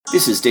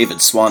This is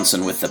David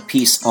Swanson with the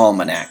Peace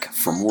Almanac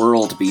from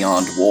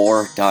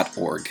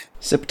worldbeyondwar.org.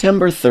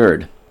 September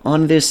 3rd.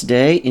 On this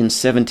day in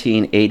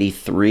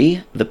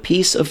 1783, the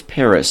Peace of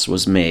Paris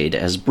was made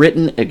as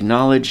Britain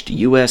acknowledged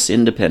U.S.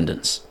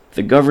 independence.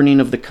 The governing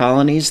of the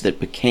colonies that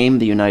became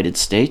the United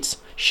States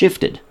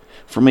shifted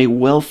from a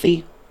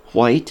wealthy,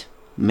 white,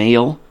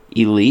 male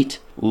elite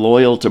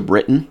loyal to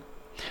Britain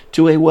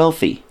to a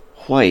wealthy,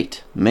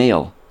 white,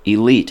 male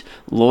elite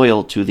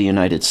loyal to the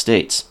United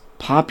States.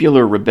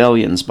 Popular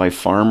rebellions by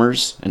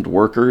farmers and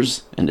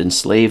workers and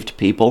enslaved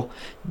people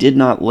did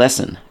not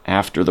lessen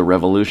after the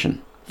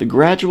Revolution. The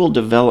gradual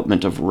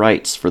development of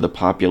rights for the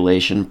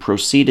population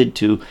proceeded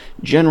to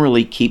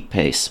generally keep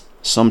pace,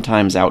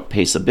 sometimes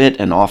outpace a bit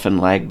and often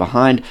lag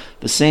behind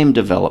the same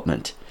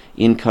development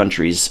in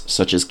countries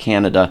such as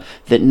Canada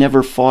that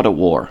never fought a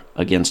war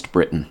against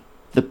Britain.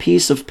 The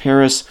Peace of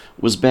Paris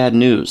was bad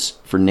news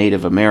for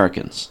Native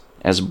Americans,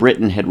 as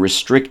Britain had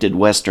restricted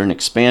Western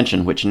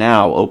expansion, which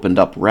now opened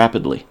up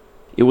rapidly.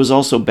 It was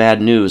also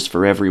bad news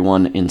for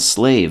everyone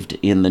enslaved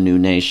in the new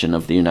nation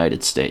of the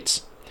United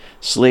States.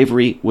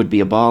 Slavery would be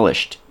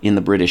abolished in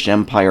the British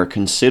Empire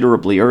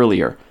considerably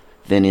earlier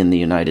than in the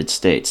United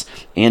States,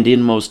 and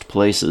in most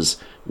places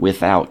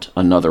without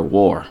another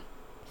war.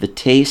 The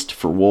taste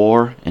for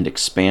war and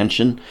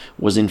expansion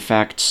was in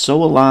fact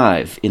so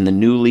alive in the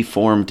newly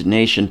formed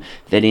nation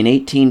that in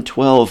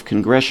 1812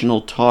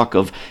 congressional talk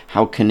of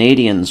how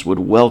Canadians would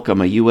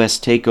welcome a U.S.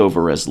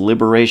 takeover as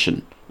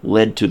liberation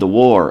led to the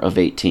War of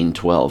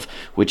 1812,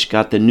 which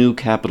got the new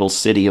capital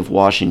city of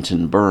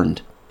Washington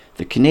burned.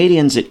 The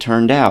Canadians, it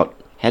turned out,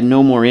 had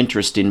no more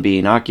interest in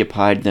being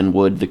occupied than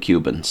would the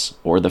Cubans,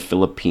 or the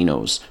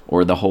Filipinos,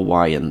 or the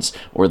Hawaiians,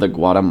 or the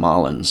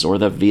Guatemalans, or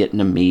the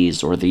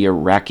Vietnamese, or the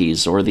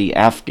Iraqis, or the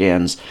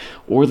Afghans,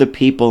 or the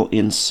people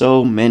in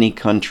so many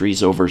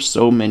countries over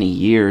so many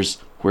years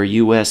where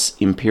U.S.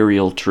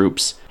 imperial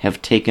troops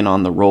have taken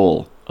on the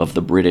role of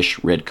the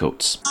British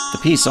Redcoats. The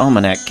Peace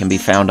Almanac can be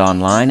found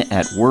online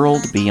at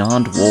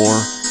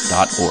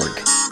worldbeyondwar.org.